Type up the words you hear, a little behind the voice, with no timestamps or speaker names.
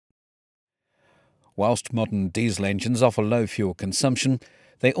Whilst modern diesel engines offer low fuel consumption,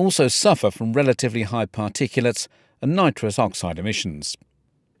 they also suffer from relatively high particulates and nitrous oxide emissions.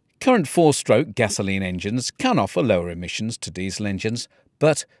 Current 4-stroke gasoline engines can offer lower emissions to diesel engines,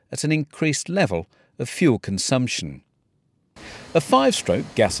 but at an increased level of fuel consumption. A 5-stroke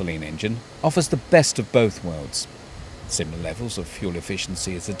gasoline engine offers the best of both worlds: similar levels of fuel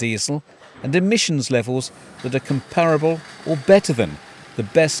efficiency as a diesel and emissions levels that are comparable or better than the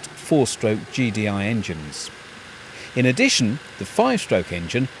best 4-stroke GDI engines. In addition, the 5-stroke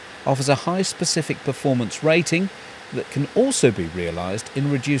engine offers a high specific performance rating that can also be realised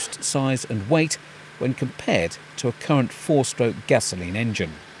in reduced size and weight when compared to a current 4-stroke gasoline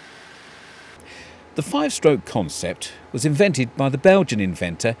engine. The 5-stroke concept was invented by the Belgian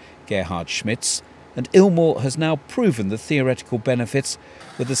inventor Gerhard Schmitz, and Ilmor has now proven the theoretical benefits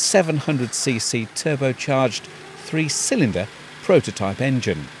with a 700cc turbocharged 3-cylinder prototype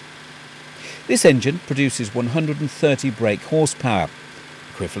engine. This engine produces 130 brake horsepower,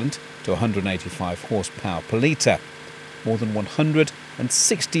 equivalent to 185 horsepower per litre, more than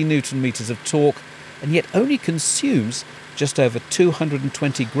 160 Newton-meters of torque, and yet only consumes just over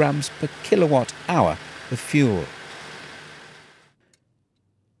 220 grams per kilowatt-hour of fuel.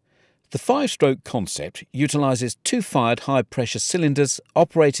 The 5-stroke concept utilises two-fired high-pressure cylinders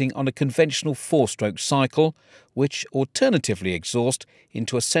operating on a conventional 4-stroke cycle, which alternatively exhaust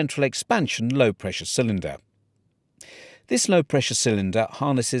into a central expansion low-pressure cylinder. This low-pressure cylinder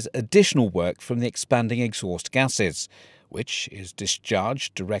harnesses additional work from the expanding exhaust gases, which is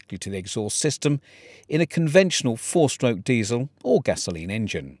discharged directly to the exhaust system in a conventional 4-stroke diesel or gasoline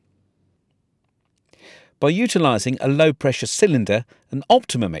engine. By utilising a low-pressure cylinder, an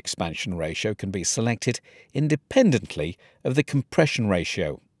optimum expansion ratio can be selected independently of the compression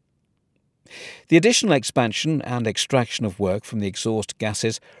ratio. The additional expansion and extraction of work from the exhaust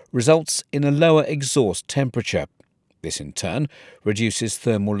gases results in a lower exhaust temperature. This in turn reduces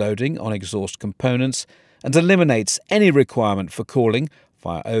thermal loading on exhaust components and eliminates any requirement for cooling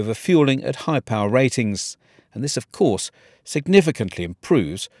via overfueling at high power ratings, and this of course significantly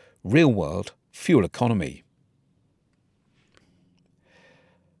improves real-world fuel economy.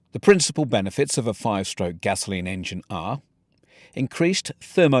 The principal benefits of a 5-stroke gasoline engine are increased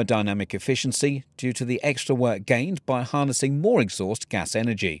thermodynamic efficiency due to the extra work gained by harnessing more exhaust gas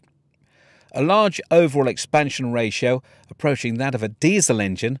energy, a large overall expansion ratio approaching that of a diesel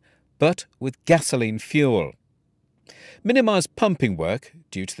engine but with gasoline fuel, minimised pumping work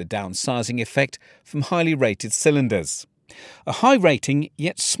due to the downsizing effect from highly rated cylinders, a high rating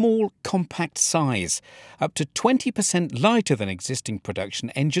yet small compact size, up to 20% lighter than existing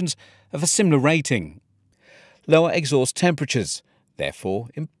production engines of a similar rating, lower exhaust temperatures, therefore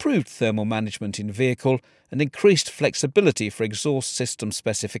improved thermal management in vehicle and increased flexibility for exhaust system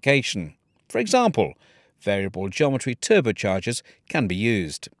specification. For example, variable geometry turbochargers can be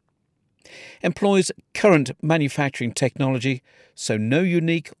used. Employs current manufacturing technology, so no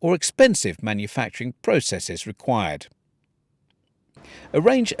unique or expensive manufacturing processes required. A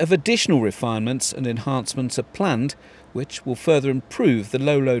range of additional refinements and enhancements are planned which will further improve the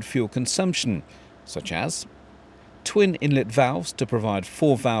low-load fuel consumption, such as twin inlet valves to provide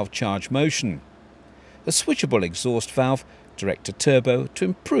 4-valve charge motion, a switchable exhaust valve direct to turbo to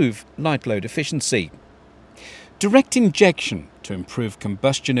improve light load efficiency, direct injection to improve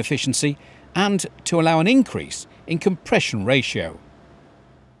combustion efficiency and to allow an increase in compression ratio.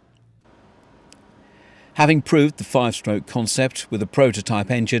 Having proved the 5-stroke concept with a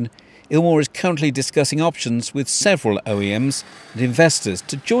prototype engine, Ilmor is currently discussing options with several OEMs and investors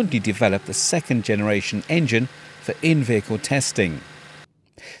to jointly develop the second-generation engine for in-vehicle testing.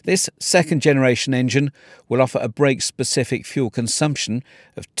 This second-generation engine will offer a brake-specific fuel consumption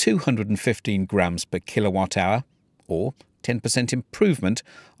of 215 grams per kilowatt-hour, or 10% improvement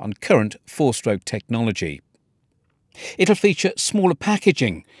on current 4-stroke technology. It'll feature smaller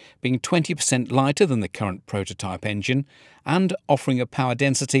packaging, being 20% lighter than the current prototype engine and offering a power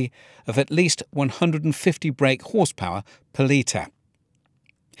density of at least 150 brake horsepower per litre.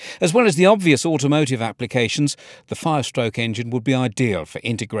 As well as the obvious automotive applications, the 5-stroke engine would be ideal for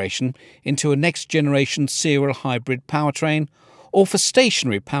integration into a next-generation serial hybrid powertrain or for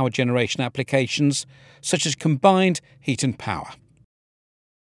stationary power generation applications such as combined heat and power.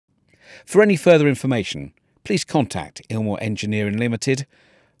 For any further information, please contact Ilmor Engineering Limited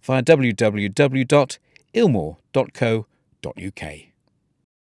via www.ilmor.co.uk.